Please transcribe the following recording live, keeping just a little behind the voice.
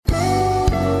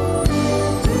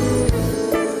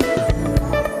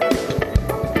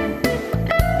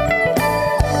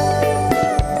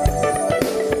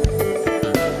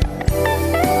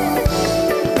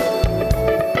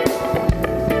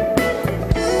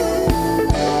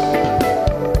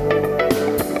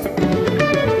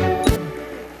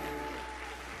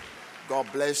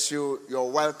bless you.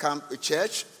 You're welcome to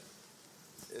church.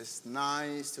 It's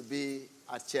nice to be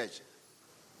at church.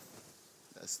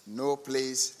 There's no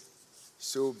place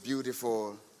so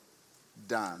beautiful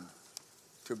than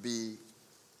to be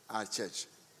at church.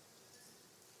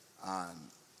 And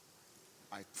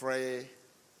I pray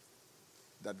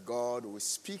that God will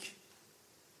speak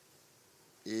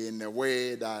in a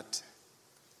way that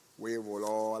we will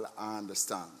all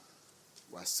understand.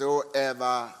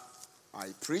 Whatsoever I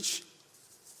preach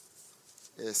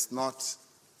is not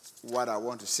what I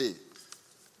want to say,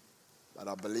 but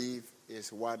I believe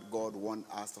is what God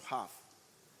wants us to have.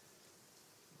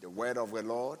 The word of the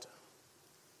Lord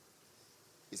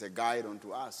is a guide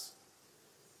unto us.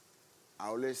 I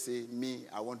always say,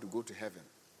 I want to go to heaven.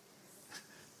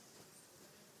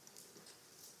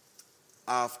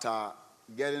 After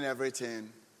getting everything,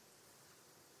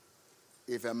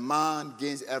 if a man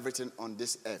gains everything on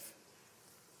this earth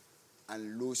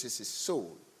and loses his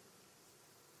soul,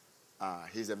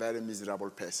 he's a very miserable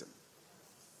person.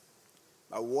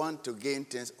 I want to gain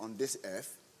things on this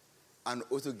earth and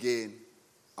also gain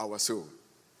our soul.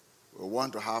 We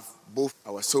want to have both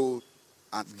our soul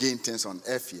and gain things on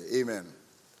earth here. Amen.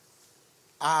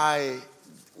 I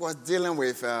was dealing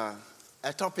with a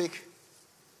topic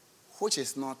which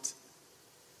is not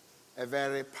a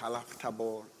very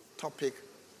palatable topic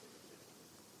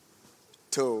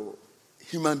to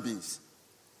human beings.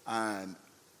 And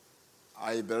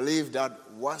I believe that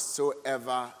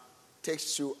whatsoever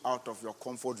takes you out of your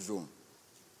comfort zone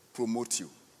promotes you.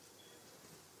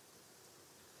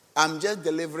 I'm just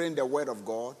delivering the word of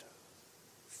God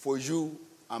for you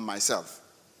and myself.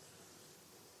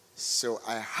 So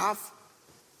I have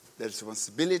the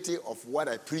responsibility of what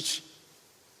I preach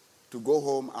to go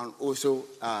home and also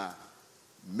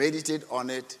meditate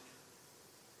on it,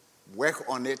 work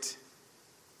on it,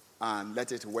 and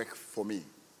let it work for me.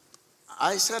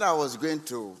 I said I was going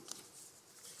to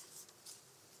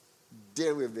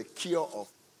deal with the cure of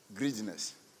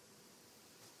greediness.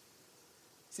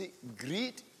 See,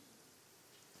 greed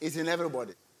is in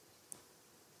everybody.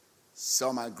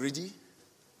 Some are greedy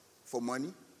for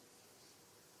money,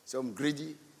 some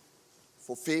greedy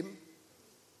for fame,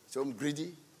 some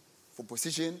greedy for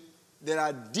position. There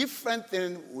are different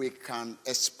things we can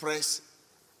express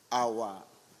our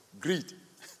greed.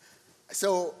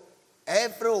 So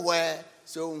everywhere,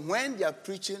 so when they are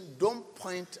preaching, don't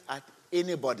point at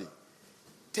anybody.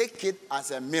 Take it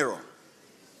as a mirror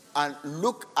and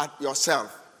look at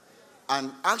yourself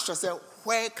and ask yourself,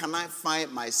 where can I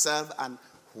find myself and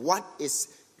what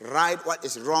is right, what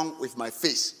is wrong with my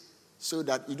face? So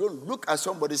that you don't look at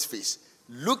somebody's face.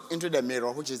 Look into the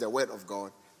mirror, which is the word of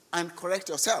God, and correct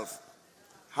yourself.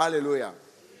 Hallelujah.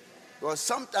 Because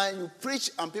sometimes you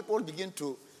preach and people begin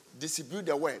to distribute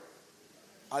the word.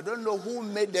 I don't know who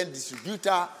made them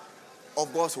distributor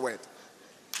of God's word.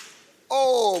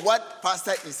 Oh, what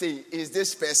pastor is saying is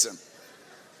this person.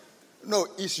 No,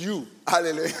 it's you.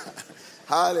 Hallelujah.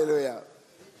 Hallelujah.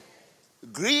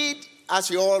 Greed, as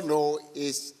you all know,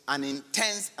 is an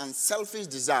intense and selfish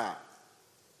desire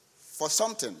for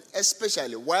something,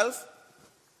 especially wealth,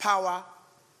 power,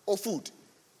 or food.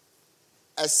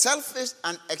 A selfish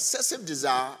and excessive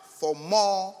desire for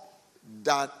more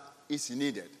that is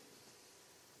needed.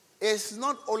 It's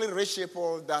not only rich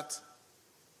people that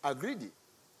are greedy.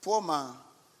 Poor man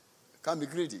can be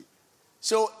greedy.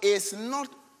 So it's not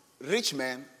rich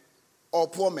men or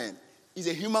poor men. It's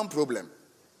a human problem.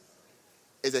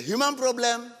 It's a human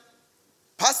problem,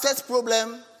 pastor's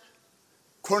problem,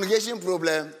 congregation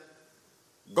problem,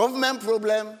 government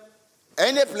problem.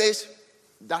 Any place,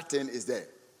 that thing is there.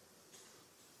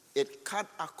 It cut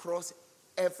across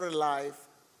every life,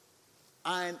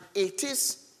 and it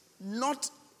is not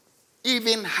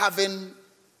even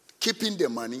keeping the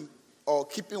money or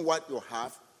keeping what you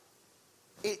have.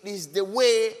 It is the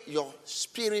way your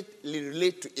spirit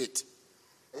relate to it.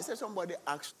 They said somebody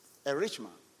asked a rich man,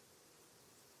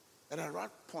 at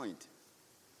what point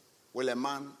will a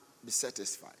man be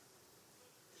satisfied?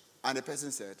 And the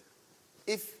person said,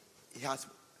 if he has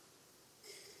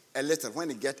a little, when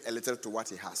he gets a little to what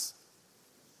he has,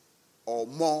 or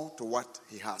more to what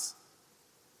he has.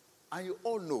 And you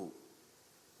all know,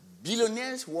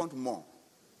 billionaires want more.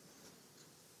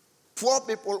 Poor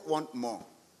people want more.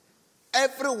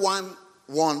 Everyone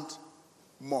wants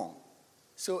more.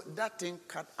 So that thing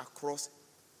cut across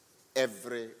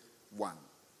everyone.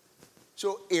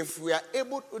 So if we are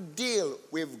able to deal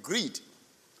with greed,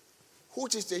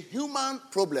 which is a human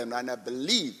problem, and I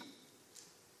believe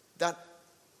that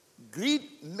greed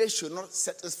makes you not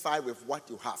satisfied with what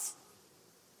you have.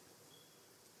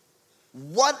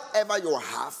 Whatever you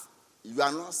have, you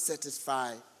are not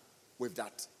satisfied with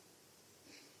that.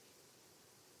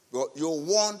 You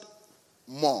want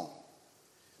more.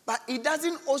 But it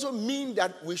doesn't also mean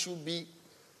that we should be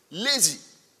lazy.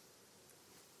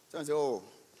 Someone say, oh,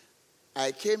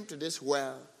 I came to this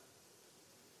well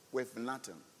with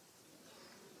nothing.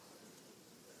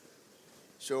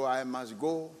 So I must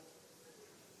go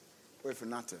with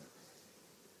nothing.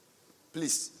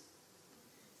 Please,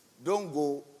 don't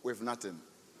go with nothing.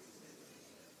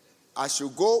 As you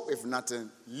go with nothing,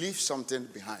 leave something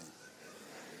behind.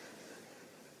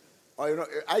 Or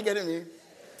are you getting me?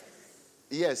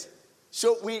 Yes.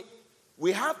 So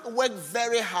we have to work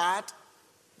very hard.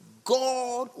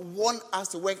 God wants us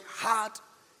to work hard.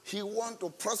 He wants to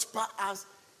prosper us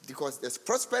because there's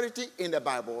prosperity in the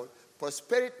Bible.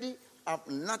 Prosperity has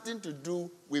nothing to do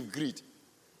with greed.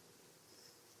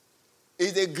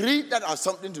 It's the greed that has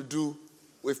something to do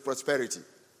with prosperity.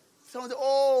 Someone say,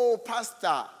 oh,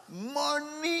 pastor,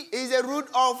 money is the root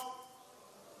of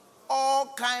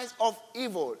all kinds of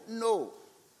evil. No.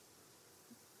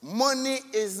 Money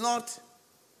is not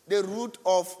the root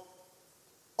of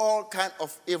all kinds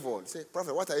of evil. Say,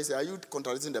 Prophet, what are you saying? Are you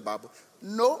contradicting the Bible?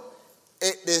 No.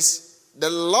 It is the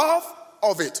love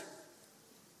of it.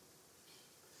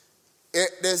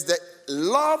 It is the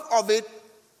love of it.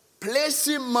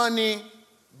 Placing money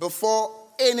before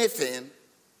anything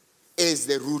is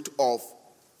the root of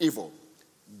evil.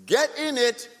 Getting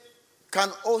it can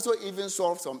also even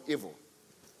solve some evil.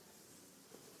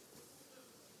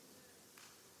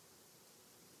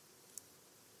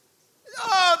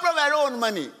 Oh, Prophet, I don't want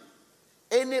money.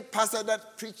 Any pastor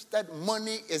that preaches that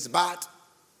money is bad,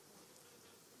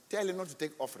 tell him not to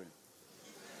take offering.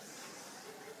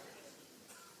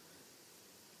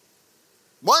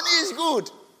 Money is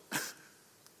good.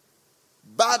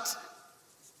 But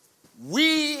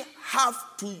we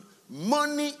have to,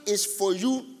 money is for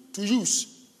you to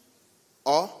use.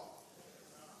 Or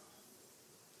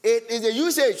it is a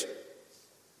usage.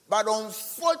 But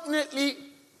unfortunately,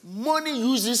 money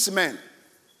uses men.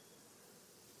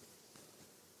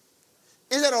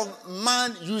 Instead of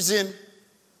man using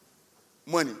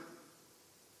money.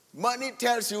 Money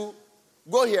tells you,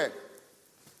 go here.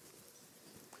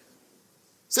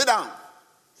 Sit down.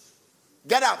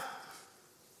 Get up.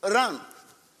 Run.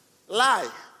 Lie.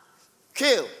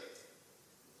 Kill.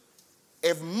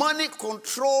 If money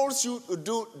controls you to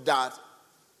do that,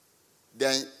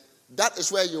 then that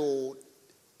is where you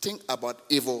think about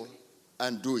evil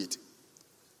and do it.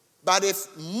 But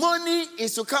if money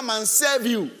is to come and serve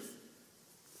you,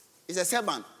 it's a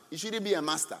servant. It shouldn't be a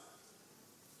master.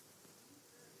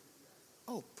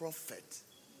 Oh, prophet.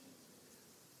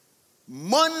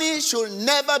 Money should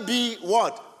never be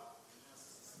what?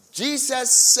 Jesus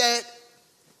said,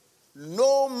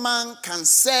 no man can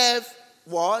serve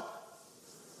what?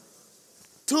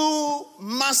 Two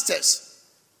masters.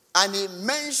 And he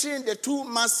mentioned the two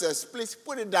masters. Please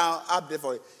put it down up there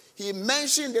for you. He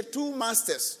mentioned the two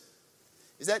masters.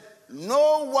 He said,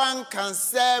 no one can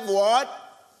serve what?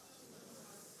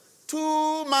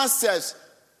 Two masters.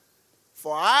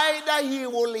 For either he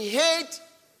will hate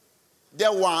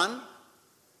the one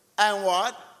and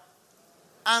what?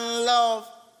 And love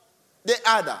the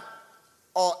other.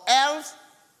 Or else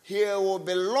he will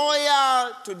be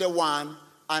loyal to the one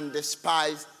and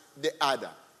despise the other.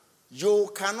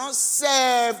 You cannot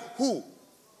serve who?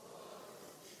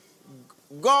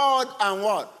 God and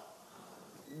what?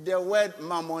 The word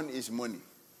mammon is money.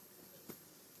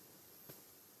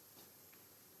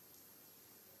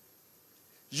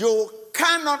 You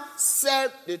cannot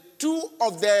serve the two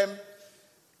of them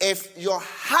if your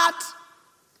heart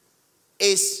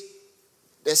is,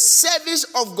 the service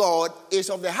of God is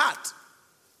of the heart.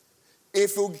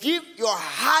 If you give your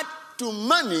heart to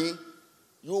money,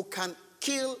 you can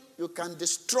kill, you can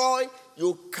destroy,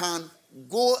 you can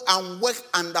go and work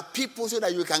under people so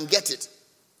that you can get it.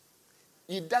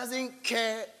 It doesn't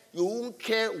care, you won't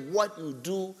care what you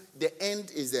do, the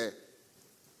end is there.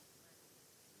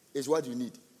 Is what you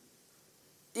need.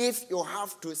 If you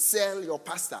have to sell your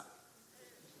pastor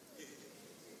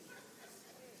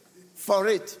for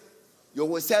it, you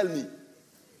will sell me.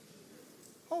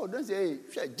 Oh, don't say,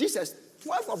 hey, Jesus,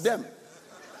 12 of them.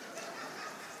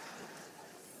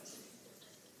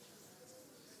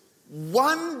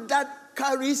 One that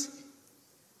carries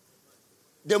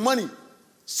the money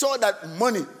so that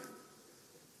money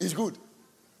is good.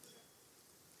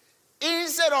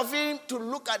 Instead of him to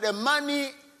look at the money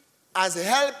as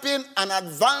helping and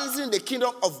advancing the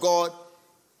kingdom of God,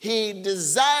 he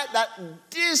desired that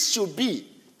this should be.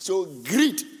 So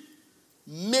greed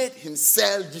made him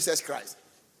sell Jesus Christ.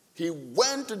 He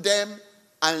went to them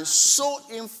and sold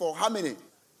him for how many?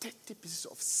 30 pieces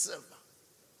of silver.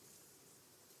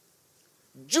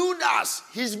 Judas,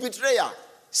 his betrayer,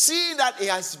 seeing that he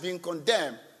has been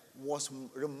condemned, was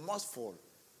remorseful,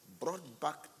 brought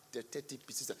back the 30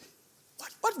 pieces.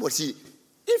 What was he?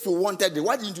 If you wanted it,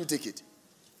 why didn't you take it?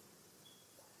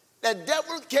 The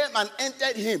devil came and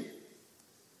entered him.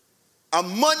 And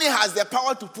money has the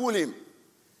power to pull him.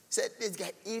 Said, this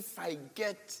guy, if I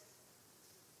get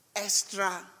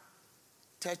extra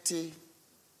 30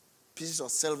 pieces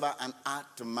of silver and add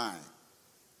to mine,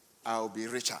 I'll be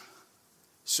richer.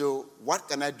 So what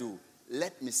can I do?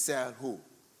 Let me sell who?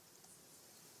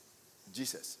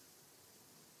 Jesus.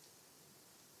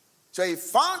 So he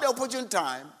found the opportune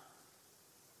time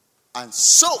and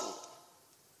sold.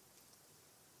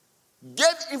 Gave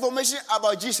information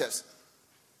about Jesus.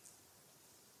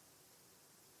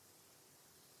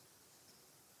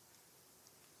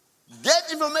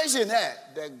 Gave information here.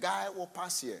 The guy will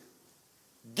pass here.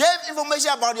 Gave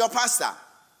information about your pastor.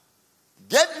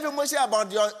 Gave information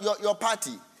about your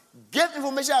party. Gave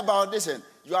information about this.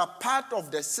 You are part of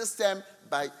the system,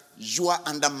 but you are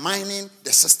undermining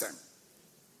the system.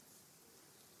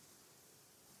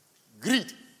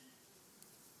 Greed.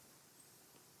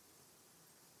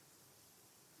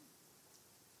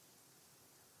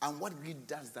 And what greed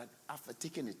does that after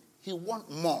taking it, he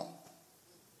wants more.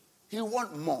 He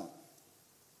wants more.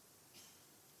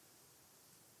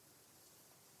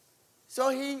 So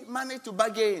he managed to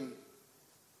bargain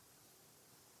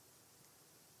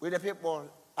with the people,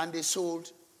 and they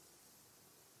sold.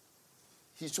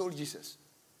 He sold Jesus.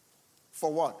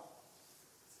 For what?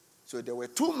 So there were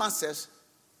two masters,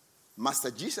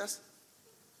 Master Jesus,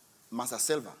 Master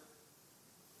Silver.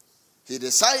 He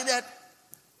decided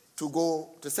to go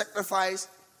to sacrifice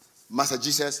Master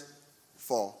Jesus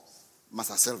for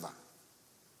Master Silver.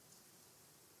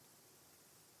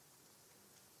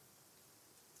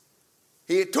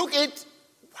 He took it.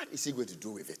 What is he going to do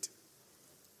with it?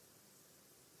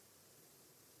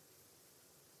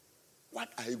 What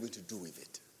are you going to do with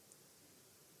it?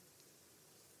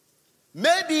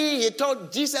 Maybe he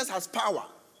thought Jesus has power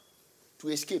to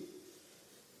escape.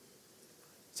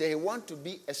 So he wants to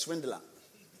be a swindler.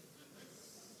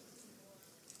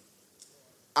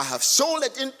 I have sold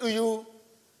it into you.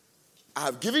 I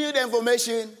have given you the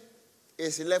information.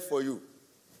 It's left for you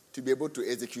to be able to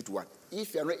execute what?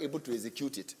 If you are not able to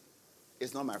execute it,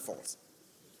 it's not my fault.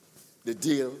 The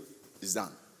deal is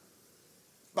done.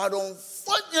 But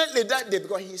unfortunately that day,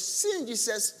 because he's seen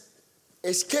Jesus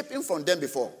escaping from them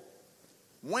before,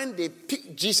 when they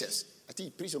picked Jesus, I think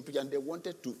he preached on preaching, and they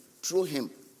wanted to throw him.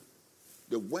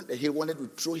 He wanted to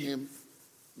throw him.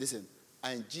 Listen,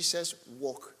 and Jesus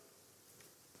walked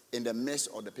in the midst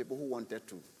of the people who wanted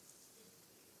to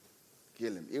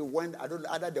kill him. He went, I don't know,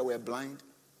 either they were blind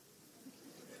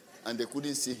and they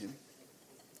couldn't see him.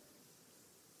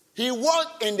 He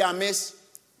walked in their midst,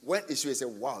 went Israel and said,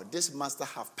 wow, this master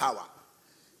have power.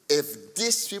 If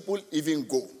these people even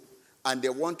go and they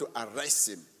want to arrest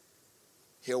him,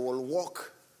 he will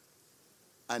walk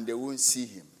and they won't see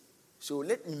him. So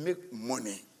let me make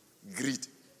money, greed.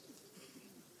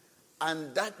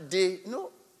 And that day,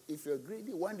 if you're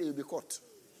greedy, one day you'll be caught.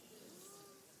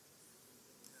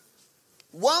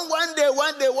 One day,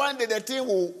 the thing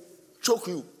will choke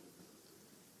you.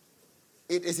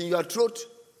 It is in your throat.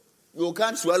 You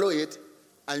can't swallow it,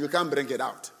 and you can't bring it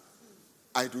out.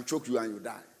 And it will choke you, and you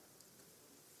die.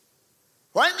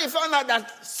 When they found out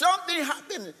that something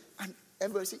happened, and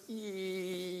everybody said,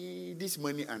 this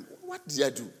money, and what did I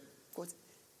do? Because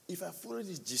if I follow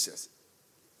this Jesus,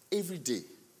 every day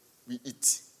we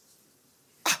eat.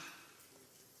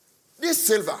 This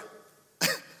silver,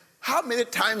 how many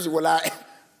times will I,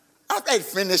 after it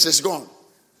finishes, it's gone.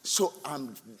 So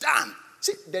I'm done.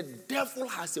 See, the devil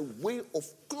has a way of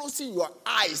closing your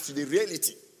eyes to the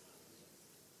reality.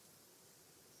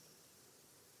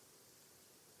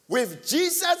 With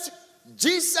Jesus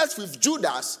with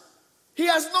Judas, he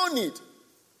has no need.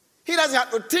 He doesn't have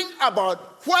to think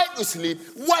about where to sleep,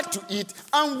 what to eat,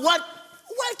 and where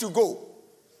to go.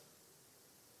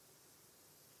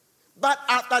 But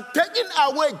after taking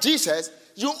away Jesus,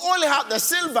 you only have the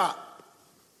silver,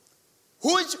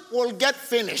 which will get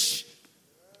finished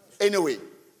anyway.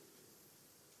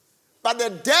 But the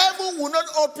devil will not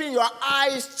open your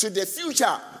eyes to the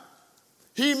future.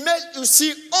 He makes you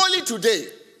see only today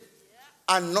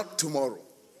and not tomorrow.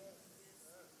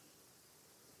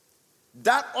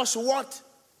 That was what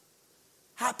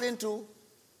happened to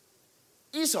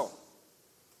Esau.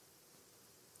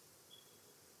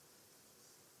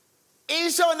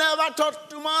 Esau never thought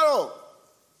tomorrow.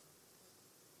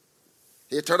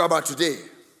 He thought about today.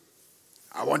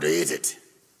 I want to eat it.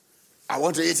 I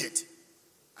want to eat it.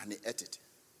 And he ate it.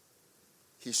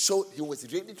 he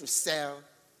was ready to sell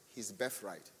his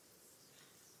birthright.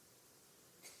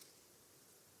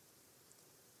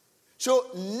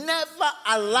 So never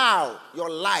allow your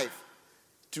life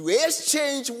to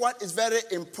exchange what is very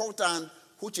important,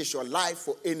 which is your life,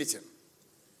 for anything.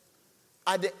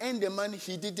 At the end, the money,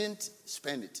 he didn't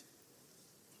spend it.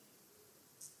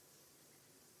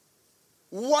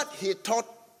 What he thought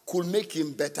could make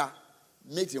him better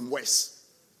made him worse.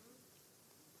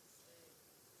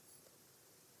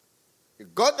 He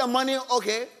got the money,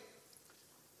 okay.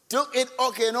 Took it,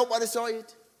 okay, nobody saw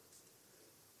it.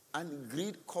 And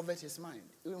greed covered his mind.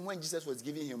 Even when Jesus was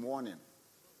giving him warning.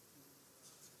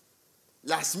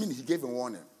 Last minute, he gave him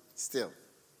warning. Still.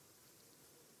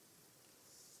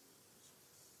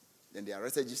 Then they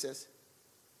arrested Jesus.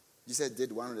 Jesus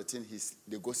did one of the things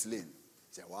they go slain.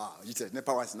 He said, wow, Jesus,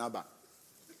 never was naba.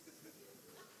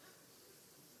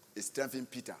 He strengthened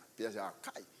Peter. Peter said,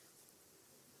 Kai.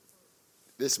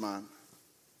 This man,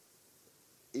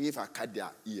 even if I cut their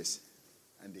ears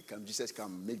and they come, Jesus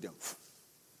come make them.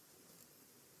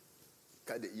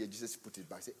 Cut the ear, Jesus put it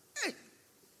back. Say, hey,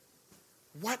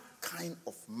 what kind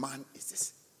of man is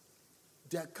this?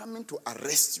 They are coming to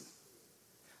arrest you.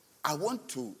 I want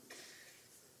to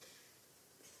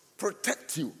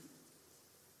protect you.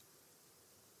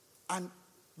 And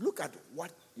look at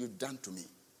what you've done to me.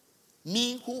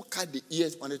 Me who cut the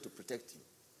ears wanted to protect you.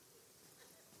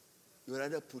 You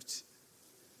rather put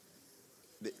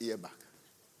the ear back.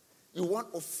 You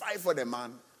want to fight for the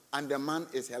man, and the man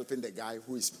is helping the guy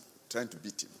who is trying to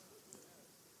beat him.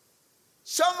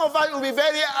 Some of us will be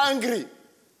very angry.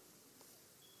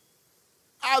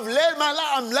 I'm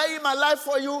laying my life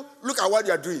for you. Look at what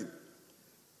you are doing.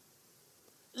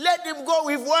 Let him go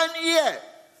with one ear.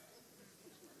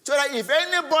 So that if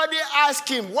anybody asks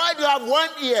him, why do you have one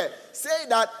ear? Say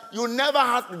that you never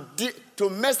have to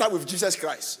mess up with Jesus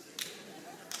Christ.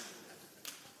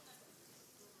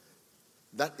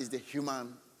 That is the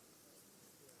human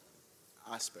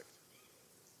aspect.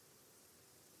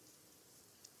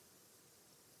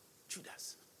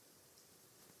 Judas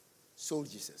sold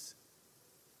Jesus.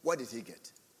 What did he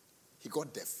get? He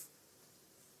got death.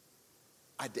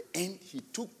 At the end, he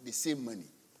took the same money,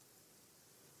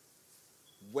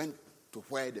 went to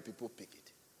where the people pick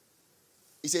it.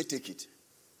 He said, take it.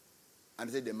 And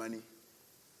they said, the money,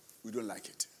 we don't like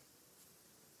it.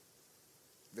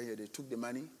 Then they took the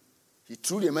money, he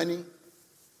threw the money,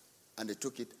 and they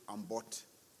took it and bought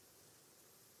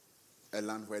a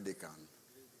land where they can,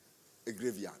 a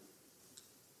graveyard,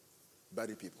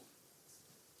 bury people.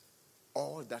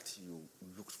 All that you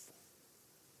looked for,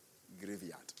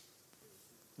 graveyard.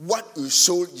 What you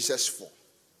sold Jesus for,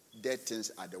 dead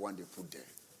things are the one they put there.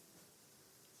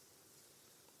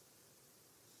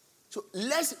 So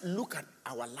let's look at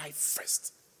our life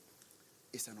first.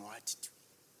 It's an attitude,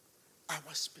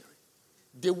 our spirit.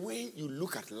 The way you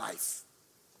look at life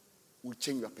will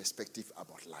change your perspective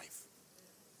about life.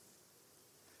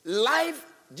 Life,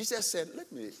 Jesus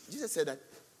said that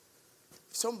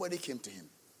somebody came to him.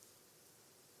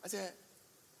 I said,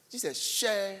 Jesus,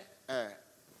 share. I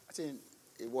think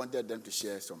he wanted them to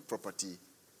share some property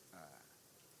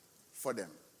for them.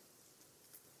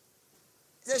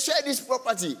 He said, share this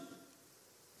property.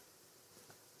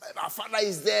 My father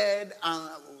is dead, and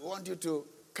I want you to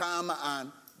come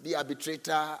and be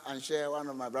arbitrator and share. One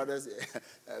of my brothers,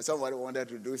 somebody wanted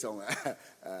to do some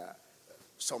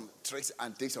tricks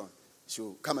and things on.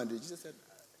 So come and do it. Jesus said,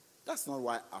 that's not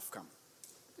why I've come.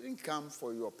 I didn't come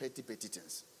for your petty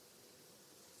things.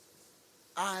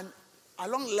 And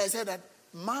along the line said that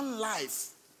man life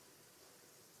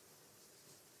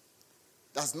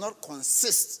does not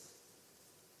consist.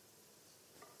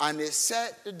 And he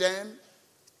said to them,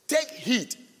 take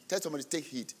heed. Tell somebody, take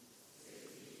heed.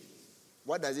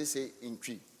 What does it say in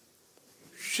Cree?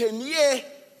 Chenye.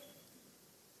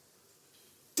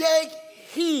 Take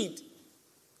heed.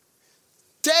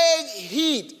 Take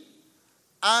heed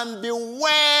and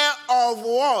beware of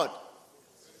what?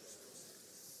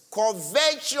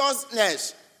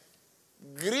 Covetousness,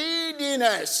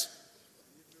 greediness.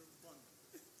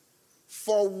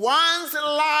 For one's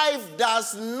life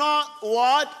does not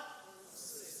what?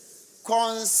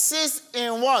 Consist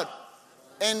in what?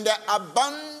 In the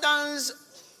abundance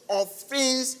of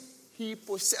things he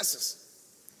possesses.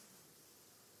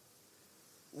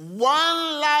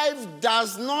 One life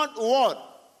does not what?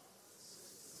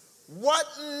 What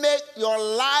makes your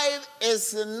life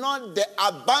is not the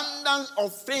abundance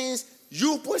of things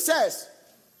you possess.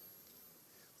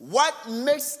 What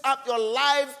makes up your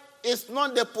life is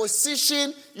not the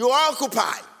position you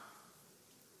occupy.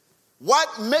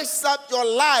 What makes up your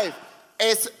life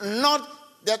is not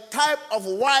the type of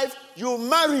wife you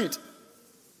married.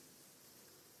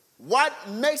 What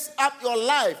makes up your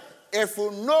life? If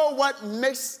you know what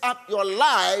makes up your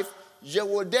life, you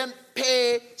will then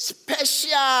pay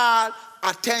special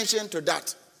attention to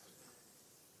that.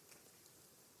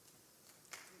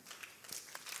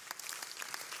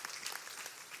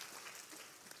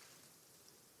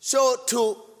 So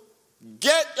to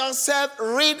get yourself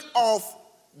rid of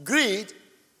greed,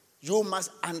 you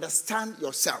must understand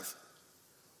yourself.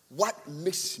 What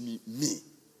makes me me?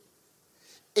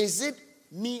 Is it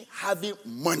me having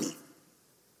money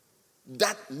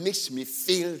that makes me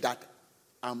feel that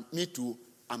me too,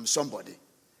 I'm somebody?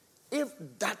 If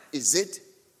that is it,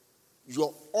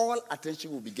 your all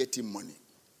attention will be getting money.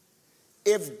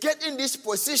 If getting this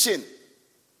position,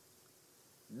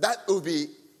 that will be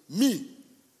me.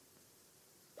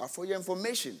 But for your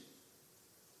information,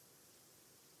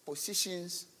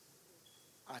 positions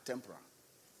are temporal.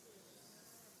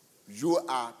 You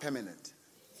are permanent.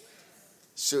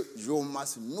 So you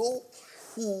must know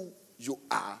who you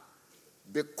are.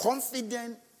 Be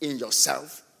confident in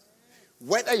yourself.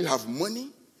 Whether you have money,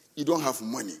 you don't have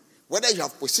money. Whether you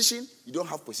have position, you don't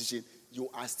have position, you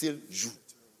are still you.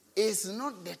 It's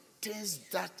not the things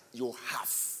that you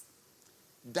have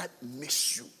that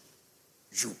makes you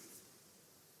you.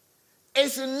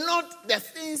 It's not the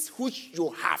things which you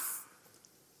have.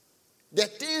 The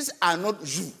things are not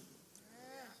you.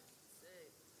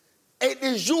 It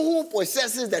is you who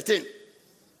possesses the thing.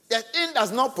 The thing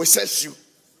does not possess you.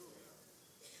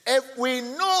 If we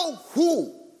know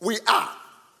who we are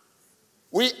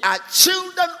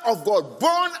children of God,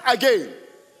 born again.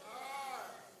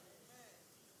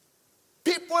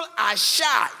 People are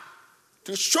shy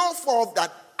to show forth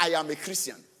that I am a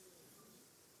Christian.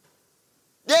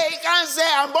 They can't say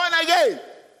I'm born again.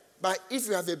 But if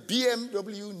you have a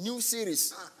BMW new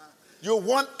series, you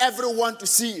want everyone to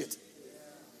see it.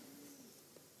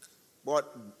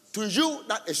 But to you,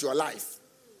 that is your life.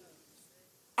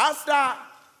 After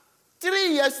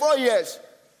 3 years, 4 years,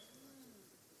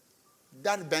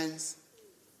 that Benz,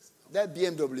 that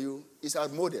BMW is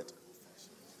outmoded,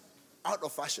 out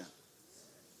of fashion.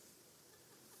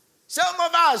 Some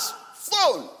of us,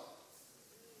 phone,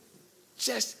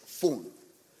 just phone.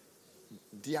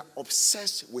 They are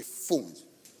obsessed with phones.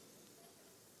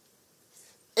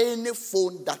 Any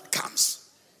phone that comes,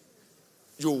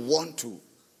 you want to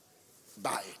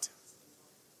buy it.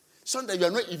 Sometimes you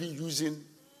are not even using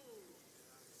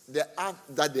the app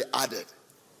that they added,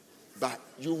 but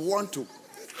you want to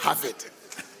have it.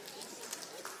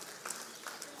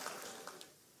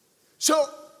 So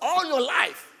all your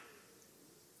life,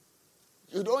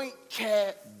 you don't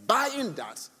care buying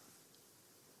that.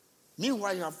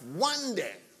 Meanwhile, you have one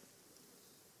there.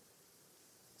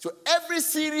 So every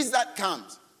series that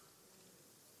comes,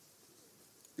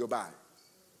 you buy.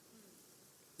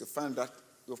 You find that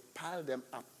you've piled them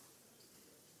up.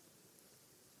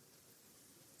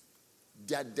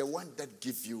 They are the one that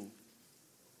give you,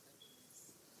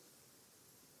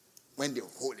 when they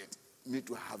hold it, you need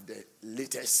to have the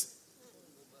latest.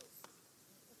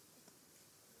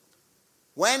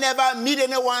 Whenever meet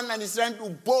anyone and is trying to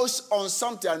boast on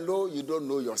something, I know you don't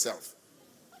know yourself.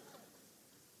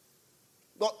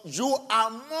 But you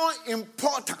are more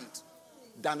important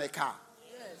than a car.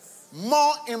 Yes.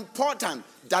 More important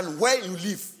than where you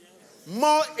live.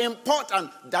 More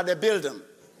important than a building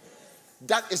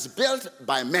that is built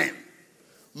by men.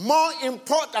 More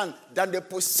important than the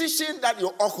position that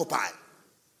you occupy.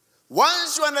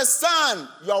 Once you understand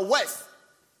your worth,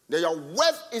 that your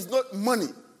worth is not money,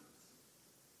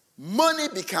 money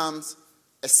becomes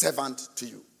a servant to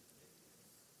you.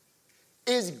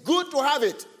 It's good to have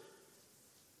it.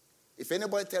 If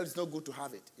anybody tells it's not good to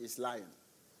have it, he's lying.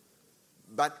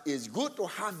 But it's good to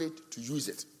have it to use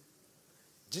it.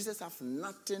 Jesus has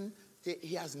nothing,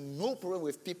 he has no problem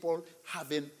with people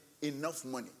having enough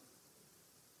money.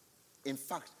 In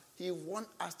fact, he wants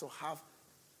us to have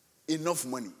enough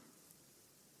money.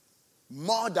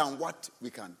 More than what we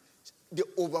can. The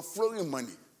overflowing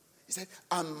money. He said,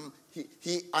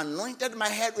 he anointed my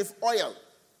head with oil.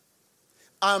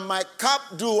 And my cup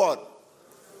do what?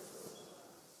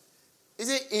 You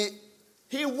see,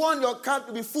 he wants your cup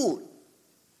to be full.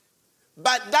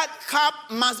 But that cup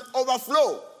must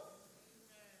overflow.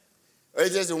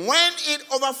 It says, when it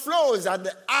overflows, that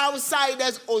the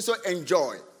outsiders also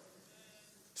enjoy.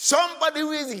 Somebody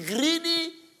who is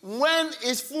greedy, when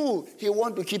it's full, he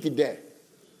wants to keep it there.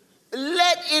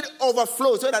 Let it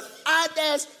overflow so that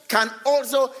others can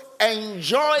also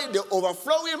enjoy the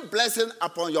overflowing blessing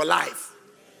upon your life.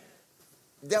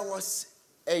 There was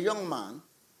a young man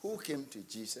who came to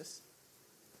Jesus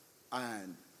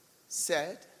and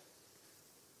said,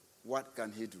 what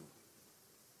can he do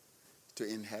to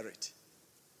inherit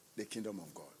the kingdom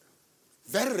of God?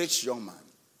 Very rich young man.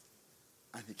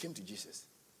 And he came to Jesus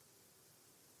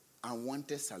and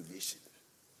wanted salvation.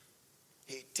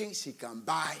 He thinks he can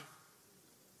buy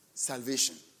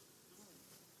salvation.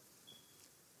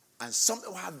 And some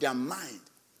people have their mind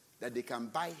that they can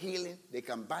buy healing, they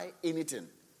can buy anything.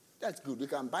 That's good. You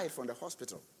can buy it from the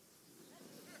hospital.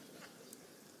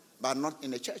 But not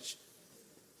in the church.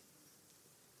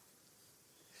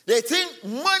 They think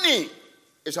money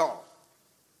is all.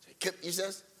 So he kept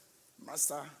Jesus,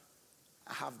 Master,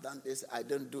 I have done this, I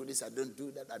don't do this, I don't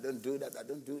do that, I don't do that, I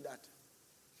don't do that.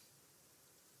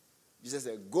 Jesus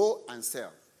said, go and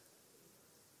sell.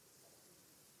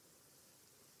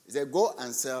 He said, go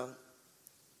and sell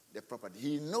the property.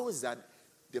 He knows that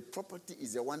the property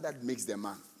is the one that makes the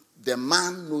man. The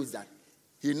man knows that.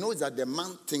 He knows that the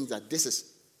man thinks that this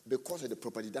is because of the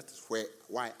property. That is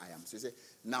why I am. So he said,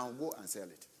 now go and sell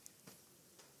it.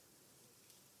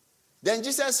 Then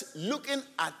Jesus, looking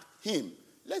at him,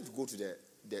 let's go to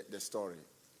the story.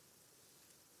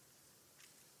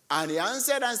 And he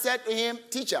answered and said to him,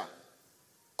 Teacher,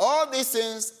 all these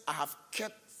things I have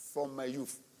kept from my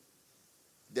youth.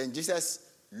 Then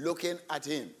Jesus, looking at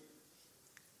him,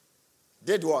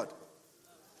 did what?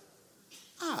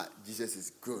 Jesus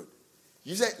is good.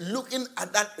 Jesus, looking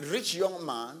at that rich young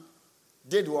man,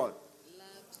 did what?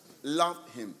 Loved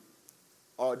him.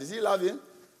 Or did he love him?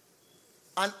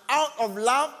 And out of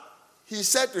love, he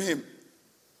said to him,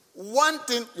 one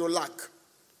thing you lack.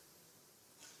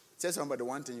 Say somebody,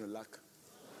 one thing you lack.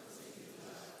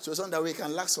 So that we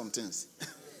can lack some things.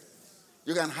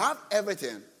 You can have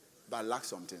everything, but lack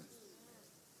something.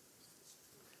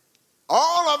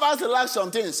 All of us lack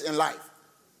some things in life.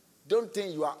 Don't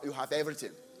think you have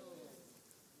everything.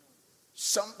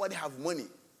 Somebody have money,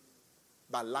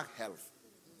 but lack health.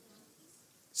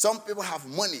 Some people have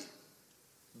money,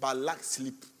 but lack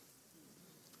sleep.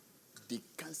 They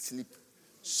can't sleep.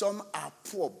 Some are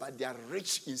poor, but they are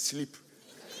rich in sleep.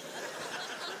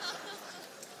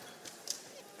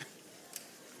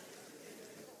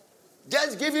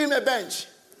 Just give him a bench.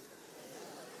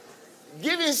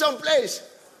 Give him some place.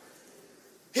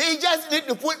 He just need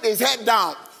to put his head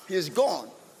down. He's gone.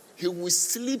 He will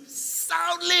sleep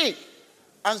soundly.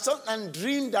 And sometimes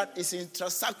dream that is in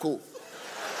Trasaco.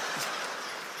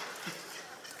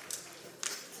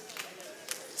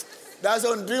 That's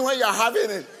one dream when you're having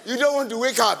it. You don't want to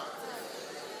wake up.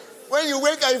 When you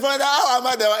wake up, you find out, how am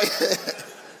I there?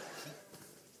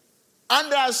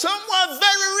 And there are someone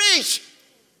very rich.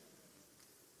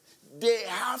 They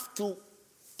have to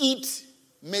eat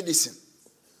medicine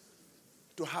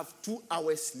to have 2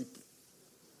 hours sleep.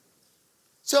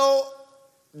 So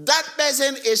that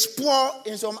person is poor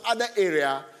in some other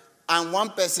area, and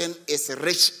one person is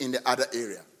rich in the other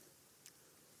area.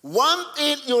 One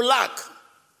thing you lack.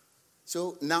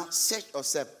 So now search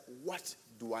yourself, what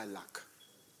do I lack?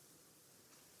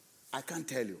 I can't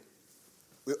tell you.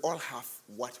 We all have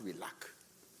what we lack.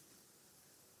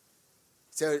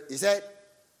 So he said,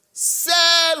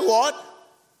 sell what?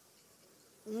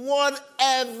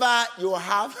 Whatever you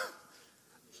have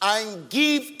and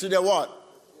give to the what?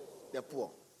 The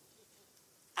poor.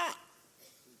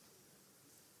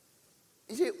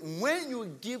 You see, when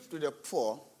you give to the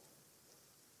poor,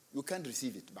 you can't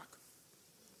receive it back.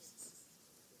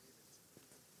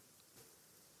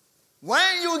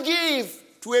 When you give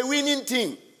to a winning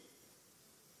team,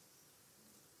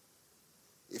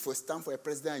 if you stand for a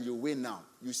president and you win now,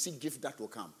 you see gift that will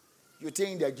come. You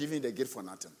think they're giving the gift for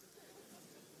nothing.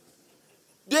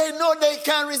 They know they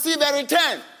can receive a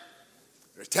return.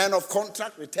 Return of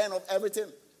contract, return of everything.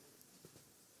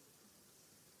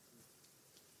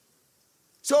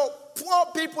 So poor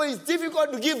people, it's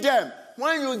difficult to give them.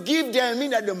 When you give them, it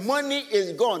means that the money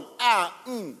is gone.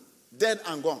 Dead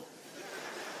and gone.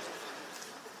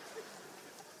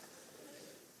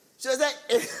 So I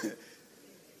said,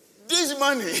 this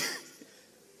money,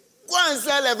 go and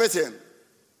sell everything.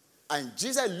 And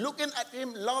Jesus, looking at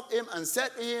him, loved him, and said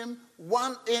to him,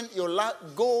 one thing you lack,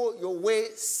 go your way,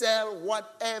 sell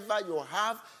whatever you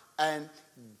have, and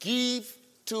give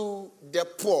to the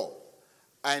poor.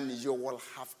 And you will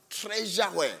have treasure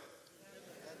where?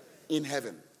 In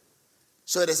heaven.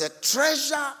 So there's a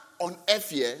treasure on earth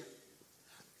here,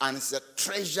 and it's a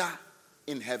treasure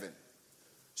in heaven.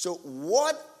 So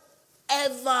whatever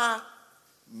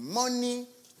money,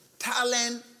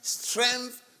 talent,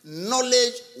 strength,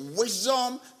 knowledge,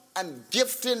 wisdom, and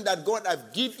gifting that God has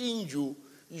given you,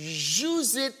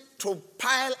 use it to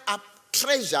pile up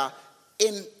treasure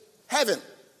in heaven.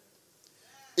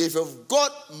 If you've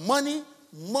got money,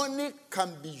 money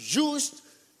can be used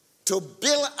to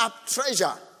build up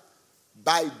treasure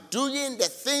by doing the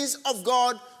things of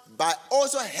God, by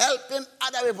also helping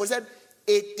other people. He said,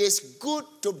 it is good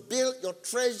to build your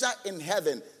treasure in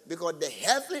heaven, because the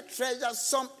heavenly treasure,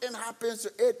 something happens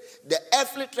to it. The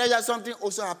earthly treasure, something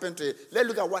also happened to it. Let's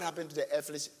look at what happened to the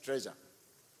earthly treasure.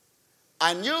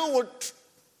 And you would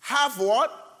have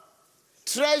what?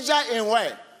 Treasure in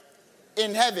where?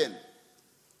 In heaven.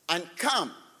 And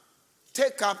come,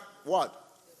 take up what?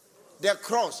 The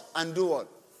cross, and do what?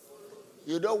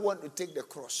 You don't want to take the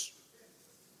cross.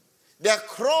 The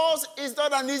cross is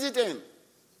not an easy thing.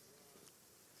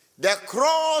 The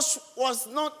cross was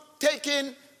not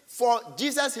taken for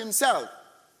Jesus himself.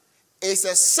 It's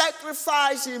a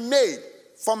sacrifice he made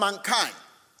for mankind.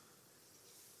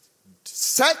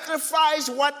 Sacrifice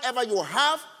whatever you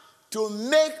have to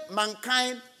make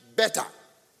mankind better.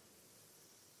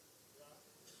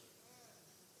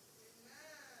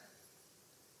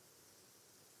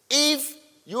 If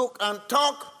you can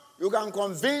talk, you can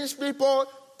convince people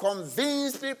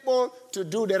to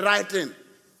do the right thing.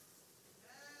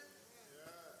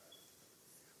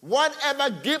 Whatever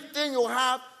gifting you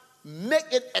have, make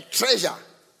it a treasure.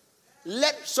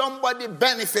 Let somebody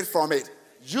benefit from it.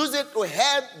 Use it to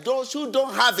help those who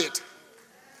don't have it.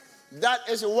 That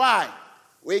is why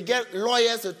we get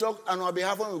lawyers to talk on our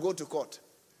behalf when we go to court.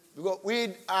 Because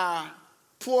we are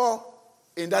poor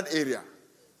in that area.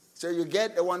 So you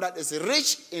get the one that is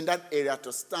rich in that area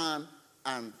to stand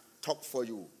and talk for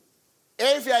you.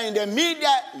 If you are in the media,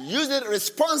 use it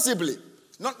responsibly,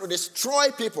 not to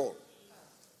destroy people.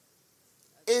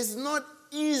 It's not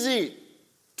easy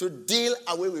to deal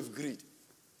away with greed.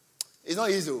 It's not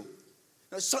easy. You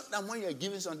know, sometimes when you're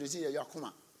giving something, you see your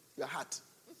kuma, your heart.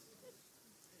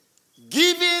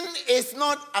 Giving is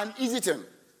not an easy thing.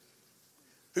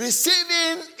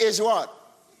 Receiving is what?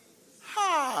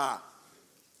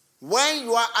 When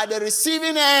you are at the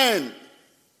receiving end,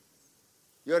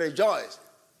 you rejoice.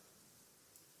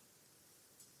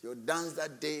 You dance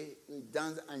that day, you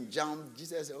dance and jump.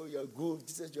 Jesus said, oh, you're good.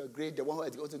 Jesus, you're great. The one who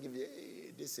has also given you,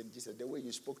 hey, listen, Jesus, the way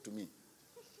you spoke to me.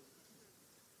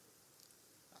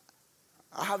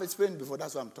 I have explained before,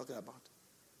 that's what I'm talking about.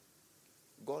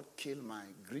 God killed my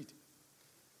greed.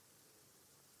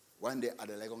 One day at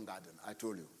the Legon Garden, I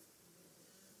told you.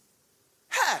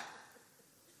 Hey!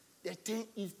 The thing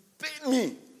is pain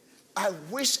me. I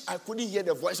wish I couldn't hear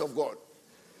the voice of God.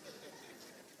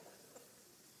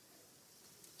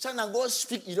 Sometimes God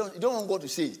speak, you don't want God to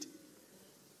say it.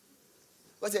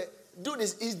 God said, do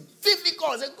this. It's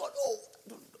difficult. I said, God,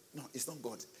 no, it's not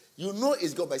God. You know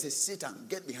it's God, but I say, Satan,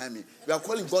 get behind me. You are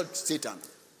calling God Satan.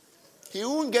 He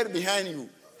won't get behind you.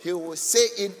 He will say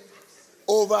it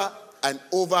over and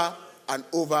over and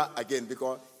over again,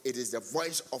 because it is the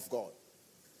voice of God.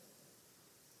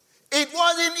 It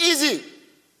wasn't easy.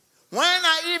 When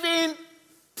I even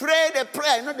prayed the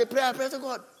prayer, not the prayer, I prayed to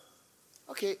God.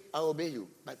 Okay, I obey you.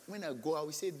 But when I go, I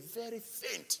will say it very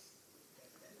faint.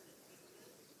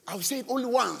 I will say it only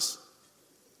once.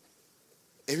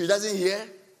 If he doesn't hear,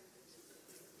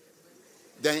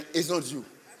 then it's not you.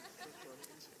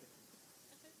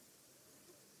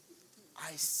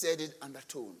 I said it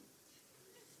undertone.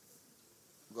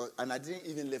 And I didn't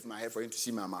even lift my head for him to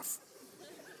see my mouth.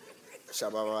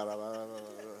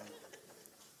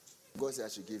 God said I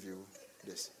should give you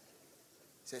this.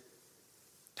 He said,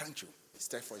 thank you.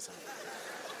 Step for his hand.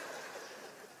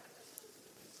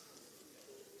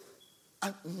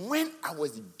 And when I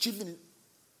was giving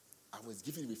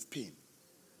it with pain.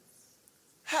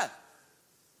 I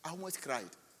almost cried.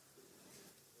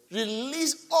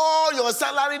 Release all your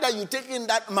salary that you take in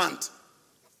that month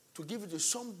to give it to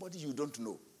somebody you don't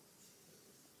know.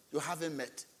 You haven't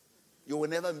met. You will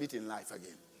never meet in life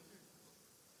again.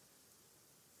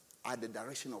 At the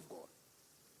direction of God.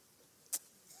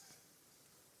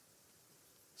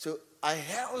 So I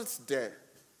held the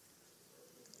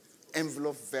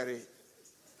envelope very.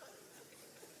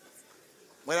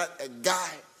 Whether a guy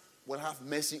will have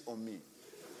mercy on me.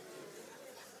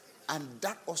 And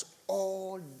that was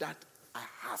all that I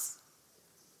have.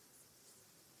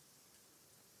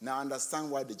 Now I understand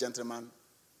why the gentleman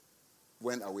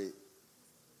went away.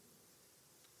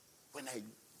 When I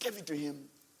gave it to him,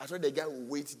 I thought the guy would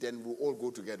wait, then we'll all go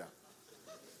together.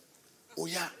 Oh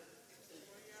yeah.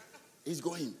 He's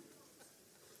going.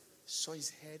 Saw his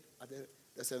head at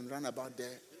there's a runabout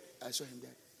there. I saw him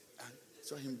there. And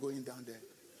saw him going down there.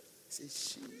 I said,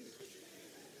 shit.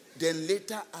 Then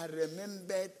later I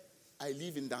remembered I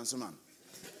live in Dansoman.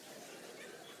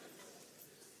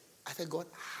 I said, God,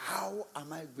 how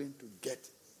am I going to get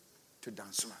to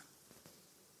Dansoman?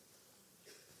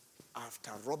 I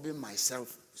after robbing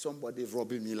myself, somebody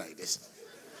robbing me like this.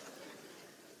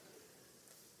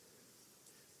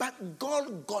 But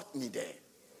God got me there.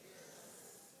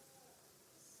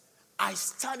 I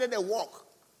started a walk.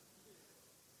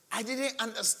 I didn't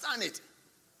understand it.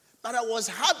 But I was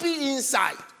happy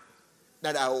inside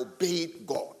that I obeyed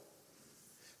God.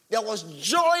 There was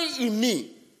joy in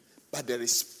me, but there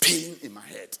is pain in my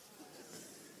head.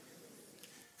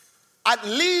 At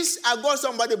least I got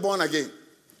somebody born again.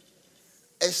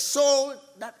 A soul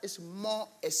that is more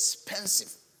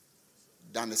expensive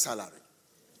than the salary.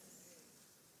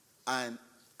 And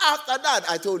after that,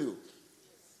 I told you,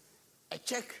 a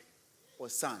check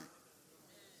was signed.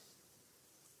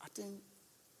 I think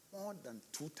more than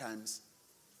 2 times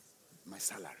my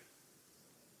salary.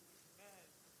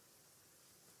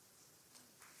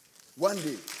 One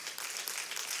day.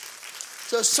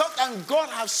 So sometimes God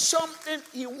has something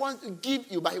he wants to give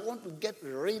you, but he wants to get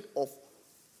rid of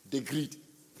the greed.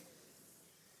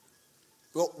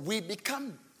 Well, we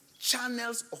become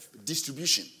channels of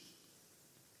distribution.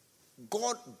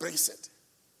 God brings it,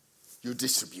 you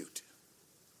distribute.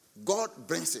 God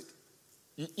brings it,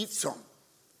 you eat some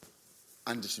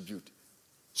and distribute.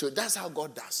 So that's how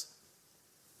God does.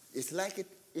 It's like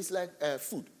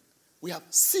food. We have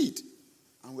seed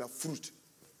and we have fruit.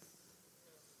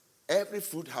 Every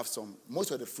fruit have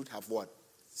most of the fruit have what?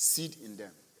 Seed in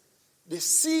them. The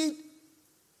seed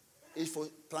is for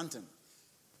planting.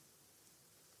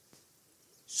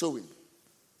 Sowing.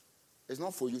 It's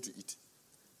not for you to eat.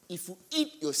 If you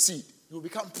eat your seed, you will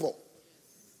become poor.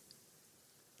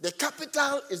 The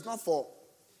capital is not for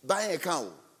buying a cow,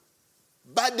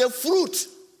 but the fruit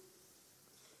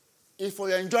is for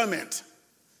your enjoyment.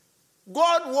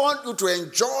 God wants you to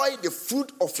enjoy the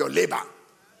fruit of your labor.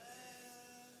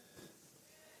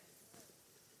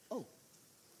 Oh.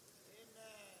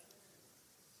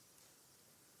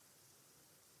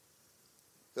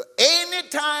 So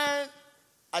anytime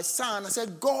I sang, I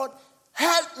said, God,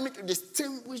 help me to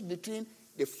distinguish between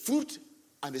the fruit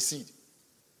and the seed.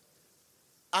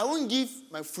 I won't give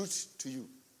my fruit to you,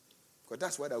 because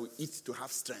that's what I will eat to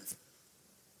have strength.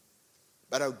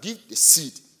 But I'll give the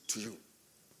seed to you,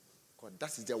 because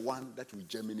that is the one that will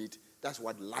germinate. That's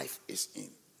what life is in.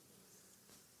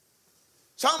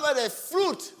 Somebody,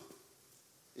 fruit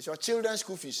is your children's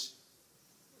school fees.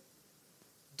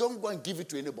 Don't go and give it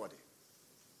to anybody,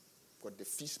 because the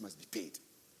fees must be paid.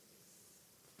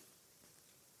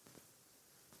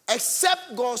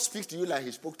 Except God speaks to you like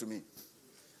he spoke to me.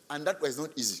 And that was not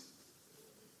easy.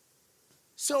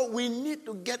 So we need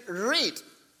to get rid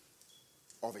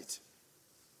of it.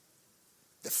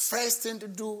 The first thing to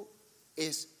do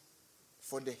is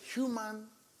for the human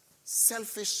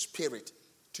selfish spirit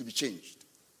to be changed.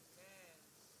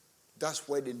 That's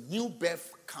where the new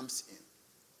birth comes in.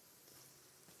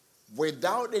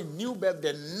 Without a new birth,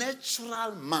 the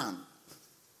natural man,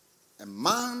 a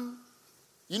man,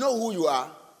 you know who you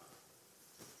are?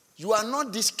 You are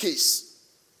not this case.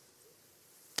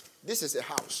 This is a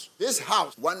house. This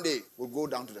house, one day, will go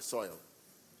down to the soil.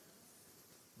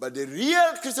 But the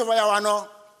real Christopher Yawano,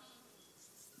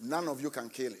 none of you can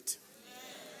kill it.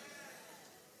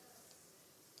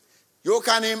 You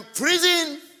can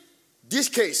imprison this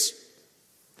case,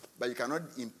 but you cannot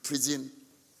imprison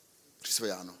Christopher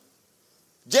Yawano.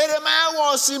 Jeremiah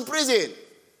was in prison.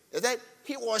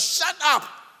 He was shut up,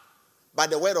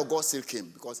 but the word of God still came,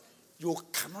 because you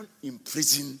cannot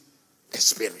imprison a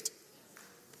spirit.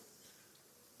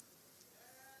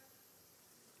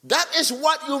 That is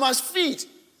what you must feed.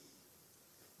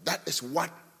 That is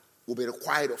what will be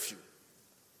required of you.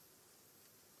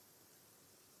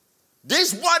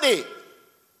 This body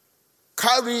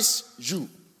carries you.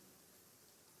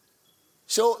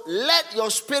 So let your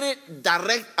spirit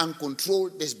direct and control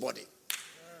this body.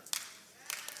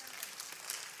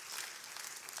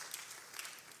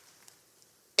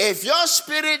 If your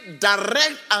spirit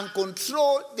direct and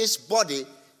control this body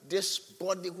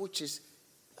which is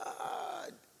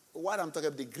what I'm talking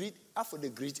about, the greed, after the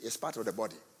greed is part of the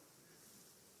body.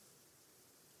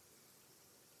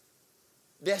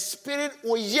 The spirit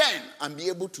will yearn and be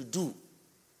able to do.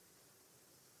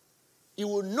 He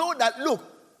will know that, look,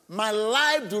 my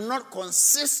life do not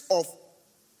consist of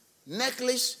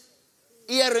necklace,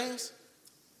 earrings,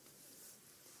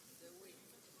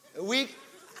 a wig.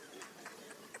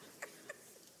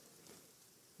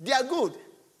 They are good.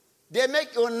 They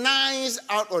make you nice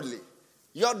outwardly.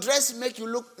 Your dress make you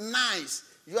look nice.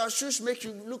 Your shoes make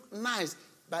you look nice.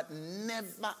 But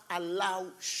never allow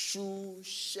shoe,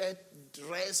 shirt,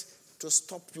 dress to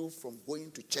stop you from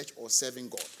going to church or serving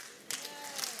God.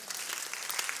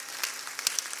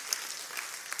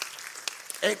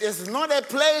 It is not a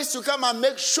place to come and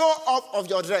make show off of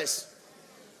your dress.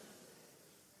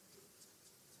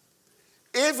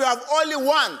 If you have only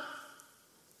one,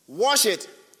 wash it,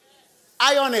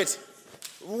 iron it,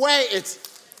 wear it.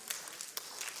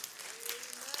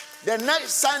 The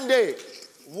next Sunday,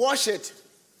 wash it,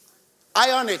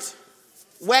 iron it,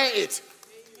 wear it.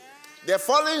 The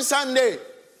following Sunday,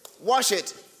 wash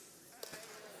it.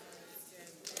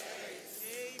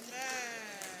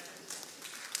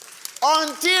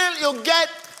 Until you get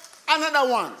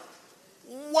another one.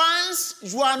 Once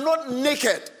you are not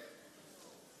naked,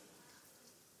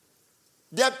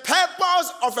 the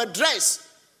purpose of a dress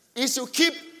is to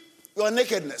keep your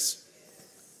nakedness.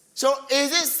 So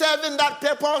is it serving that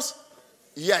purpose?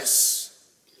 Yes.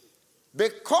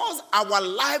 Because our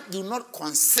life do not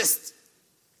consist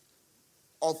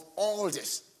of all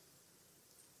this,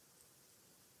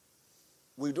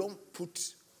 we don't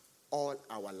put all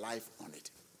our life on it.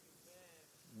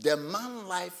 The man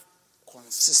life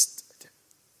consists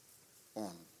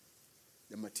on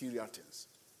the material things.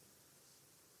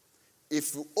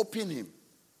 If you open him,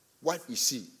 what you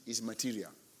see is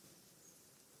material.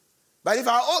 But if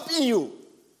I open you,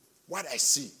 what I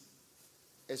see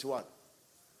is what?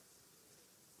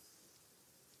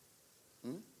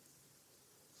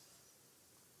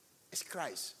 It's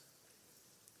Christ.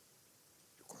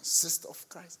 You consist of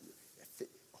Christ. The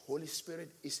Holy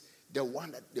Spirit is the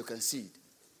one that you can see it.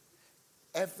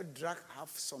 Every drug have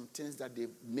some things that they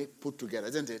make put together,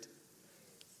 isn't it?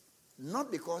 Not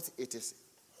because it is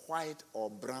white or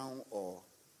brown or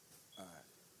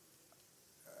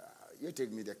you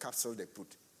take me the capsule they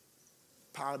put,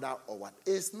 powder or what.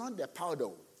 It's not the powder.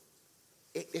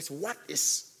 It is what it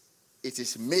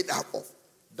is made up of.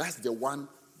 That's the one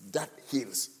that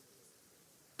heals.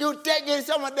 You take it,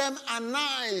 some of them are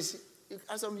nice. You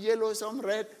have some yellow, some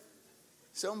red,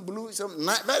 some blue, some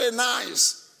very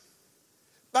nice.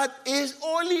 But it's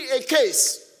only a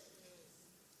case.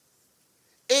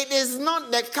 It is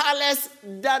not the colors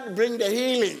that bring the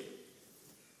healing.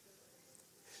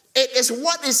 It is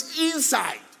what is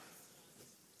inside.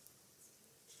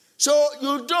 So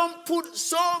you don't put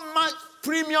so much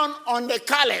premium on the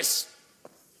colors.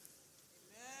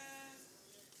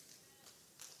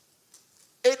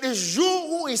 It is you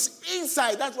who is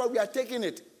inside. That's why we are taking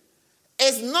it.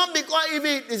 It's not because if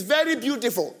it is very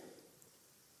beautiful.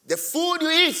 The food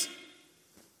you eat,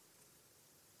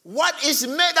 what is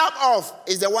made up of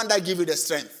is the one that gives you the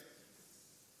strength.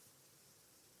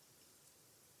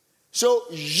 So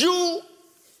you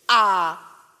are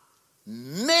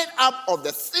made up of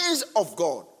the things of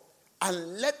God.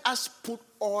 And let us put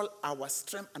all our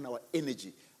strength and our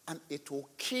energy. And it will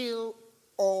kill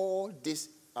all this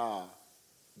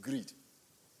greed.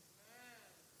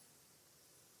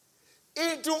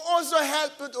 It will also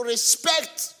help you to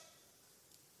respect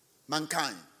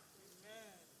mankind.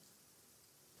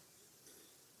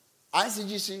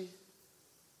 ICGC,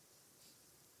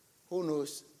 who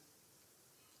knows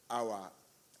our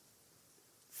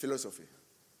philosophy?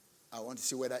 I want to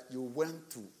see whether you went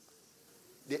to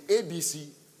the ABC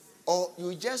or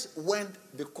you just went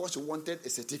because you wanted a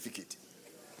certificate.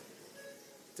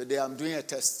 Today I'm doing a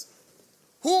test.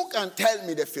 Who can tell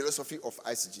me the philosophy of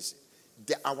ICGC?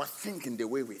 Our thinking, the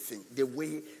way we think, the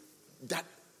way that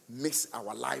makes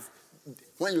our life.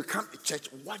 When you come to church,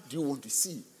 what do you want to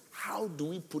see? How do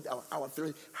we put our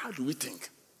philosophy? How do we think?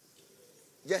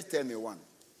 Just tell me one.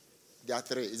 There are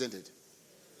three, isn't it?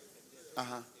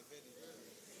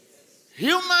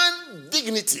 Human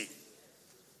dignity.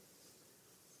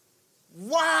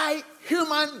 Why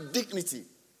human dignity?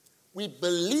 We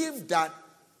believe that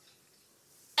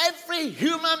every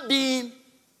human being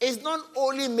is not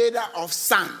only made out of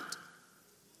sand.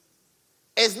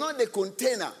 It's not the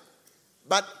container.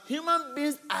 But human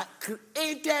beings are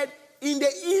created in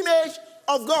the image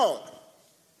of God.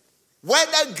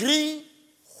 Whether green,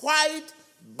 white,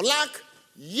 black,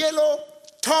 yellow,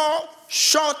 tall,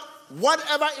 short,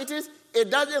 whatever it is,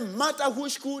 it doesn't matter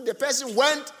which school the person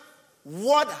went.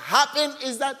 What happened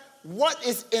is that what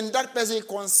is in that person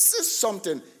consists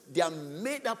something. They are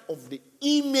made up of the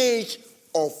image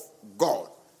of God.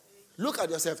 Look at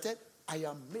yourself, Ted. I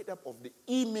am made up of the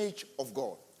image of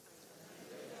God.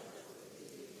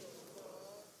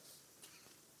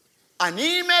 An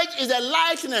image is a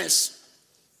likeness.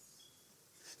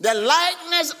 The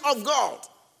likeness of God.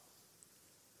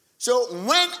 So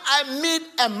when I meet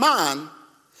a man,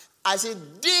 I say,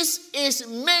 this is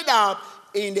made up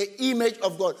in the image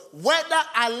of God. Whether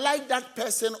I like that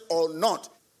person or not.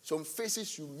 Some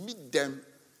faces, you meet them,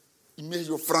 it makes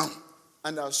you frown.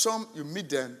 And there are some, you meet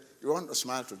them, you want to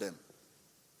smile to them.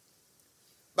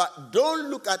 But don't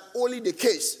look at only the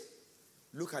case.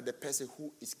 look at the person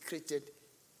who is created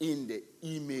in the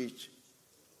image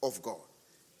of God.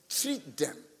 Treat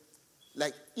them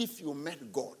like if you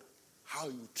met God, how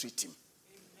you treat him.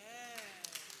 Amen.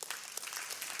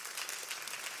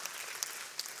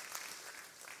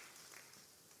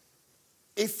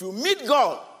 If you meet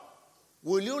God,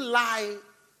 will you lie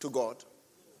to God?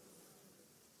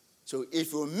 So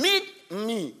if you meet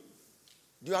me,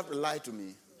 do you have to lie to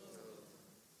me?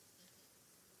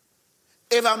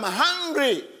 If I'm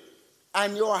hungry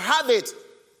and you have it,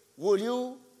 will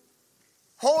you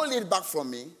hold it back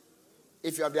from me?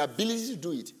 If you have the ability to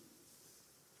do it,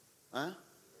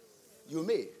 you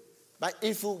may. But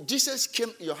if Jesus came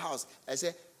in your house and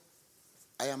said,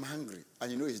 I am hungry,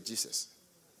 and you know it's Jesus,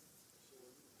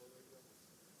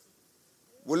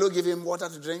 will you give him water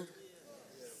to drink?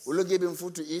 Will you give him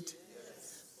food to eat?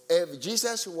 If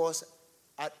Jesus was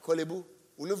at Kolebu,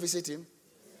 will you visit him?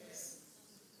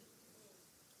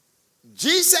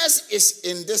 Jesus is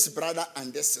in this brother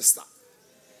and this sister.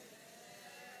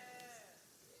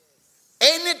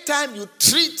 Anytime you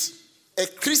treat a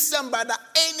Christian brother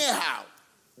anyhow,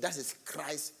 that is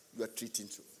Christ you are treating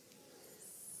to.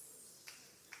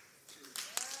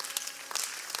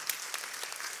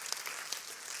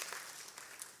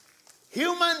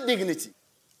 Human dignity.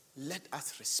 Let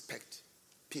us respect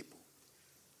people.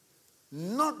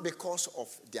 Not because of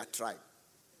their tribe.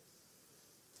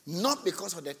 Not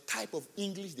because of the type of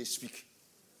English they speak.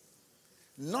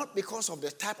 Not because of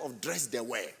the type of dress they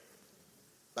wear.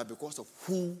 But because of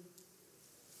who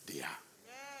they are.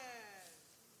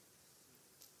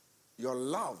 Your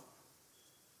love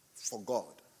for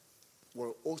God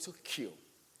will also kill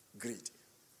greed.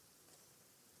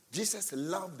 Jesus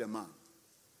loved the man.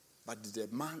 But did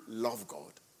the man love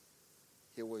God?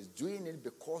 He was doing it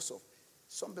because of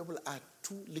some people are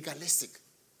too legalistic.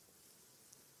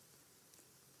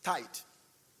 Tithe.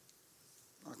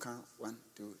 I count 1,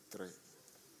 2, 3,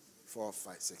 4,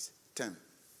 5, 6, 10.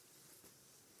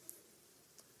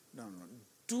 No.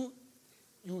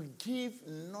 You give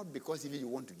not because even you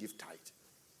want to give tithe.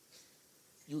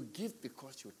 You give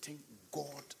because you think,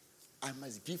 God, I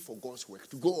must give for God's work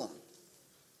to go on.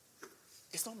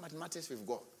 It's not mathematics with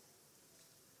God.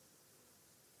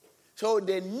 So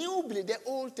the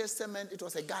Old Testament, it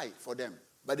was a guide for them.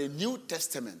 But the New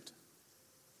Testament,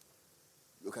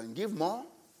 you can give more.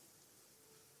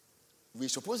 We're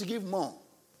supposed to give more.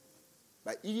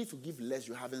 But if you give less,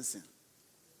 you haven't sinned.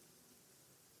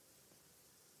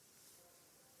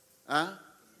 Huh?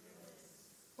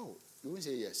 Oh, you won't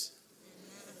say yes.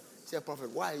 Say, Prophet,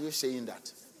 why are you saying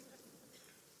that?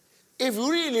 If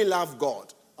you really love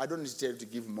God, I don't need to tell you to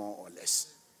give more or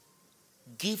less.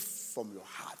 Give from your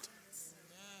heart.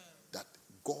 That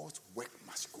God's work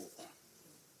must go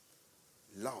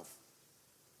on. Love.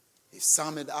 He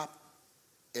summed it up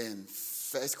in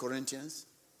 1 Corinthians.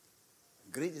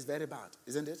 Greed is very bad,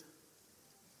 isn't it?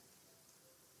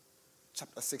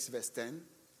 Chapter 6, verse 10.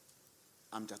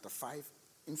 Chapter 5.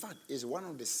 In fact, it's one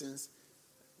of the sins,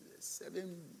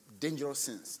 7 dangerous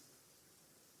sins.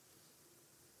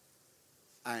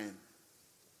 And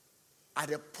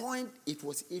at a point, it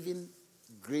was even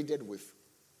graded with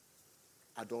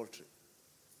adultery.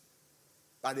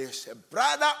 But if a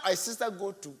brother or a sister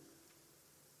go to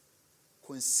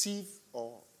conceive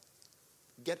or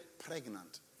get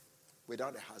pregnant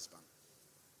without a husband,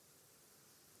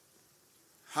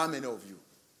 how many of you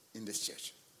in this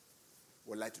church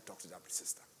would like to talk to that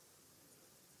sister?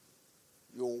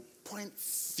 You point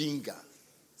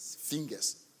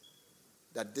fingers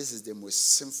that this is the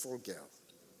most sinful girl.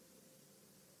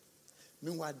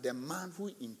 Meanwhile, the man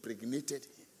who impregnated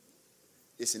him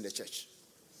is in the church.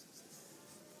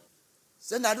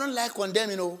 So I don't like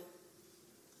condemning,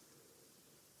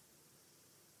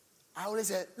 I always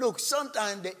say, look,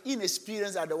 sometimes the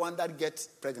inexperienced are the one that get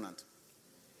pregnant.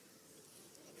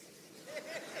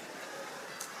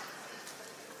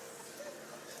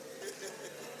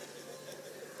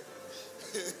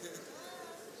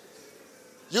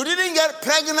 You didn't get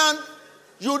pregnant,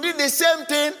 you did the same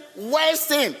thing, worse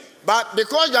thing. But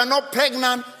because you are not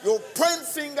pregnant, you point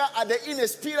finger at the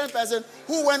inexperienced person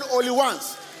who went only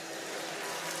once.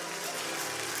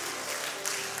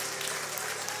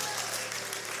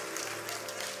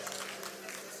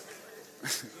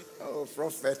 Oh,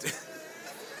 prophet.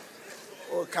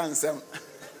 Oh, cancer.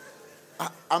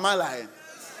 Am I lying?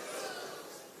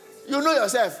 You know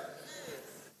yourself.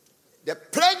 The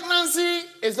pregnancy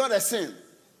is not a sin.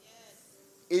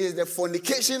 It is the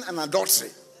fornication and adultery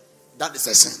that is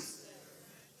a sin.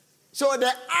 So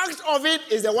the act of it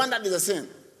is the one that is a sin.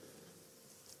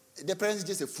 The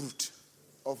pregnancy is just a fruit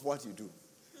of what you do.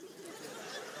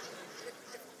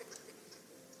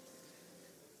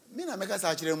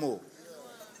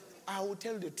 I will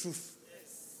tell the truth.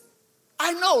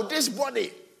 I know this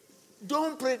body.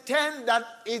 Don't pretend that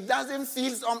it doesn't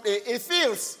feel something. It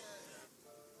feels.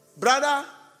 Brother,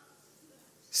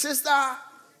 sister,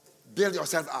 build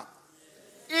yourself up.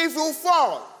 If you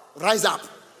fall, rise up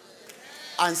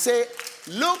and say,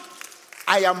 look,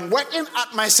 I am working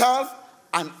at myself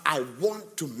and I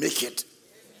want to make it.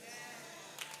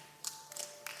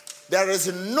 There is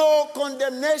no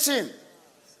condemnation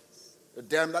to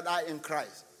them that are in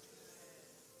Christ.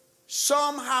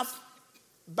 Some have,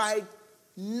 by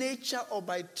nature or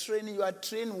by training, you are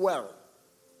trained well.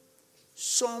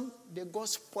 Some, they got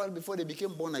spoiled before they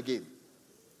became born again.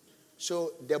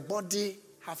 So the body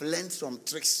have learned some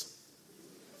tricks.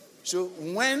 So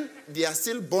when they are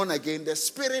still born again, the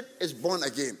spirit is born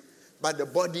again, but the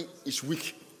body is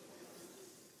weak.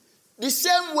 The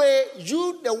same way,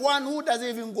 you, the one who doesn't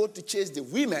even go to chase the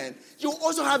women, you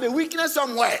also have a weakness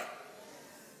somewhere,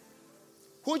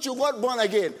 which you got born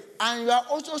again, and you are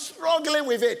also struggling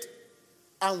with it.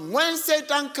 And when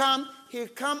Satan comes, he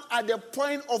comes at the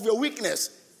point of your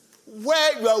weakness.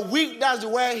 Where you are weak, that's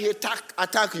where he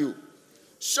attack you.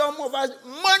 Some of us,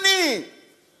 money.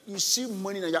 You see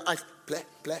money in your eyes. Play.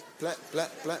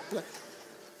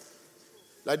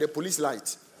 Like the police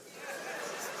light.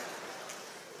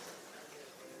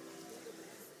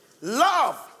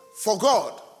 Love for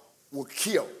God will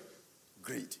kill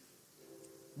greed.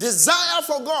 Desire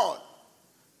for God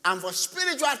and for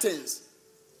spiritual things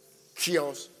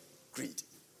kills greed.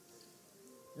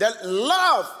 The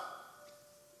love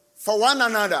for one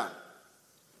another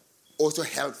also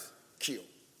helps kill.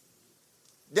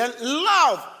 The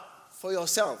love for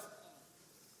yourself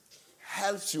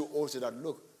helps you also that,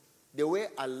 look, the way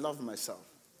I love myself,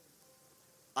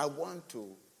 I want to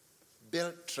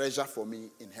build treasure for me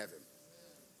in heaven.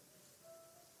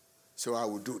 So I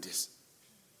will do this.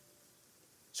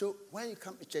 So when you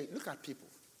come to church, look at people.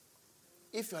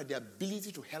 If you have the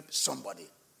ability to help somebody,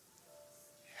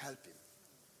 help him.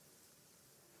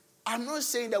 I'm not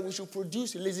saying that we should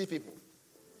produce lazy people.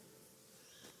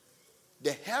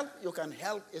 The help you can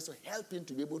help is to help him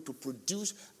to be able to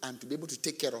produce and to be able to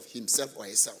take care of himself or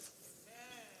herself.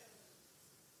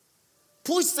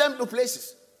 Push them to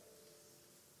places.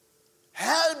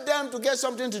 Help them to get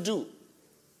something to do.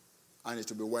 And it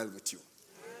will be well with you.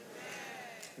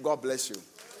 God bless you.